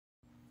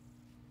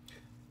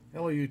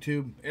Hello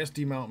YouTube,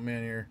 SD Mountain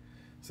Man here.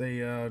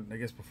 Say, I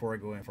guess before I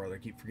go any farther, I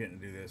keep forgetting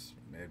to do this,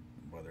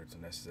 whether it's a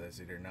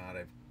necessity or not.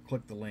 I've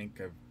clicked the link,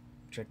 I've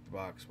checked the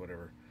box,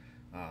 whatever.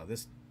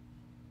 This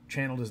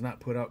channel does not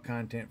put out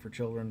content for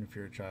children. If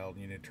you're a child,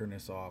 you need to turn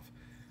this off.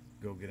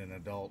 Go get an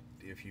adult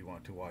if you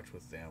want to watch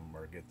with them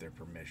or get their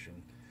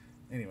permission.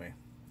 Anyway,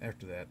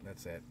 after that,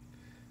 that's that.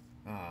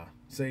 I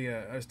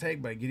was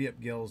tagged by Giddy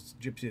Gil's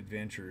Gypsy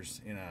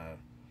Adventures in a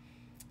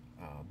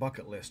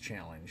bucket list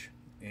challenge,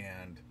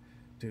 and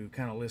to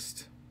kind of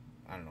list,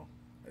 I don't know,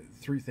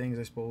 three things,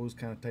 I suppose,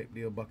 kind of type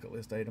deal, bucket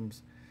list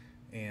items,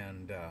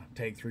 and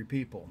tag three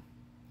people.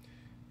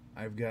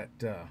 I've got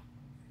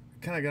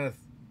kind of got a,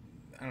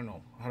 I don't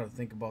know how to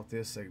think about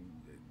this. I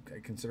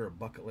consider a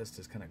bucket list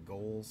as kind of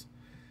goals,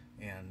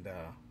 and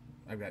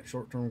I've got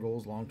short-term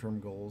goals,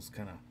 long-term goals,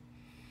 kind of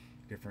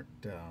different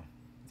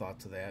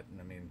thoughts of that. And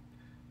I mean,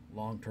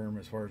 long-term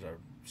as far as a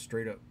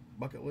straight-up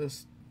bucket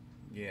list,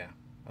 yeah,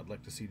 I'd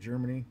like to see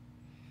Germany.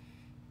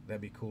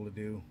 That'd be cool to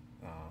do.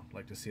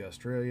 Like to see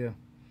Australia.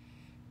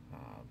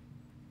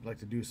 Like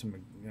to do some,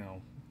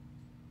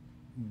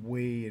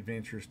 way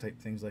adventures type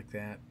things like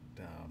that.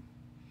 As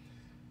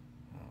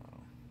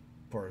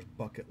far as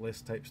bucket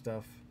list type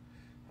stuff.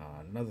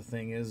 Another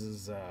thing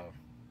is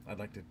I'd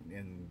like to,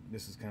 and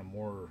this is kind of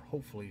more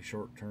hopefully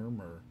short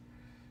term or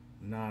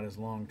not as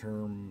long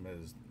term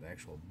as the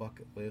actual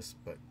bucket list,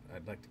 but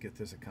I'd like to get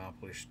this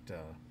accomplished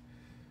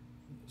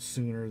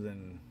sooner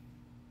than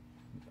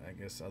I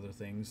guess other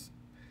things.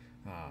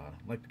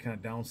 Like to kind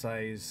of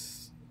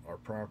downsize our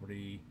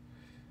property,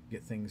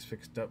 get things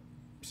fixed up,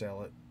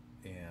 sell it,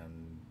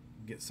 and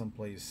get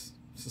someplace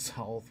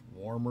south,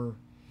 warmer,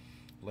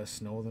 less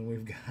snow than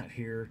we've got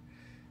here,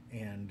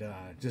 and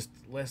just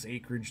less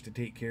acreage to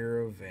take care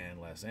of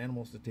and less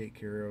animals to take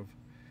care of,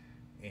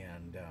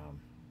 and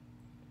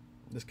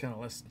just kind of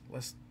less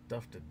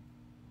stuff to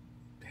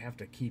have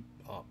to keep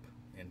up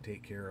and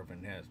take care of,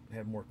 and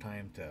have more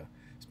time to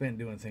spend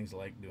doing things I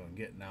like doing,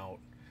 getting out,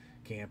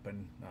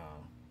 camping.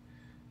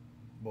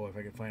 Boy, if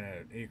I could find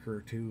an acre or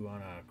two on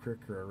a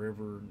creek or a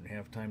river and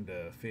have time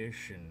to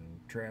fish and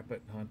trap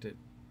it, hunt it,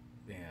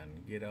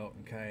 and get out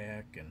and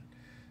kayak and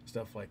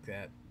stuff like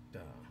that,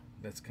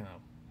 that's kind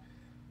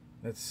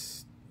of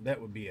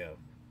that would be a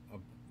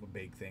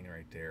big thing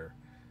right there.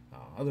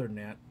 Other than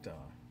that,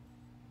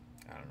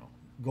 I don't know.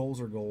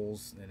 Goals are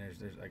goals, and there's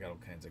I got all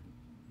kinds of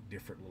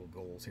different little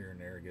goals here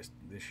and there. I guess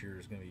this year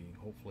is going to be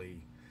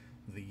hopefully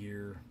the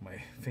year my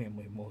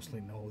family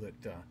mostly know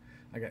that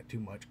I got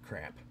too much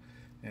crap,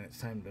 and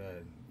it's time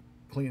to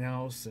clean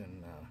house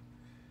and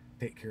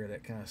take care of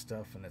that kind of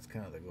stuff. And that's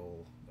kind of the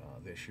goal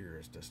this year,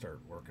 is to start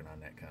working on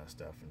that kind of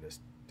stuff and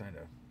just kind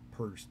of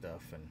purge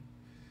stuff and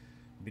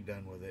be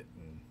done with it,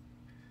 and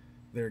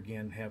there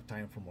again have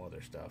time for more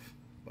other stuff.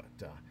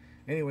 But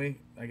anyway,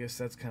 I guess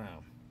that's kind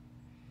of,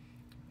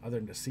 other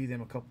than to see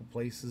them a couple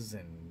places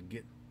and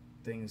get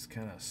things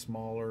kind of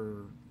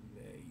smaller,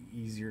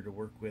 easier to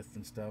work with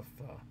and stuff,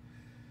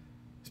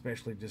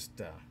 especially just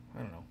I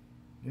don't know,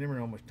 you never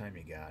know how much time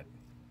you got.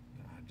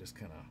 Just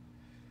kind of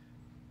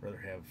rather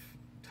have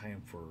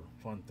time for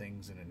fun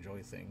things and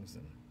enjoy things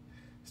and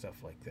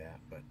stuff like that.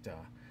 But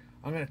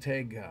I'm going to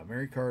tag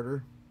Mary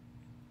Carter,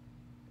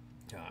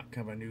 kind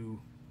of a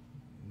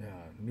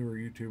newer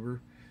YouTuber,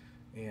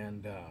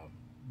 and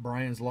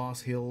Brian's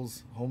Lost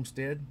Hills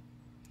Homestead,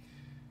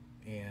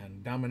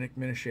 and Dominic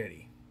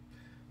Minichetti.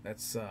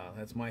 That's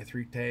my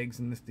 3 tags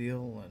in this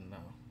deal, and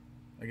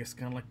I guess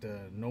kind of like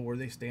to know where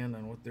they stand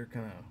on what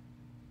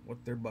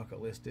their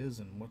bucket list is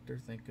and what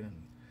they're thinking,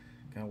 and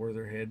kind of where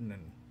they're heading,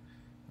 and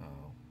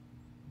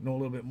know a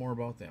little bit more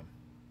about them.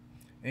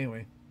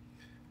 Anyway,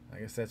 I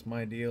guess that's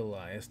my deal.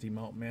 SD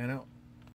Mountain Man out.